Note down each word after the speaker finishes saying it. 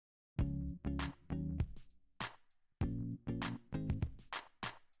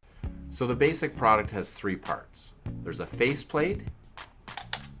So the basic product has three parts. There's a faceplate,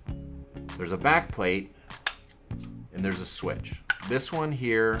 there's a backplate, and there's a switch. This one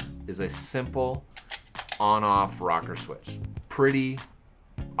here is a simple on-off rocker switch. Pretty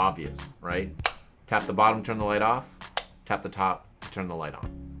obvious, right? Tap the bottom, turn the light off. Tap the top, turn the light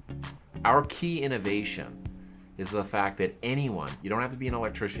on. Our key innovation is the fact that anyone, you don't have to be an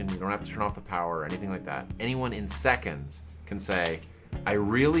electrician, you don't have to turn off the power or anything like that. Anyone in seconds can say, I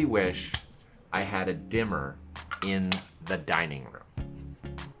really wish I had a dimmer in the dining room.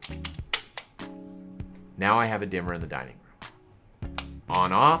 Now I have a dimmer in the dining room.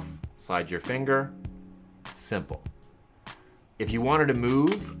 On, off, slide your finger, simple. If you wanted to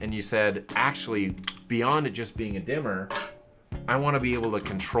move and you said, actually, beyond it just being a dimmer, I want to be able to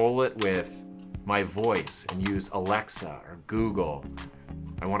control it with my voice and use Alexa or Google.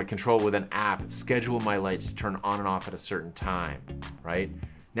 I want to control it with an app, schedule my lights to turn on and off at a certain time, right?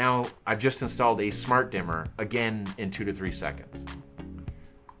 Now, I've just installed a smart dimmer, again, in 2 to 3 seconds.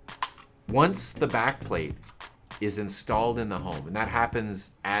 Once the backplate is installed in the home, and that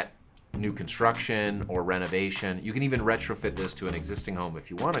happens at new construction or renovation, you can even retrofit this to an existing home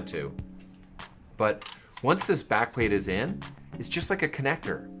if you wanted to. But once this backplate is in, it's just like a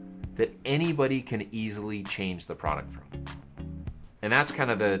connector that anybody can easily change the product from. And that's kind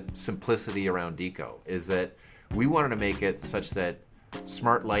of the simplicity around Deako, is that we wanted to make it such that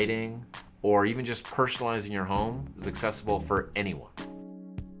smart lighting or even just personalizing your home is accessible for anyone.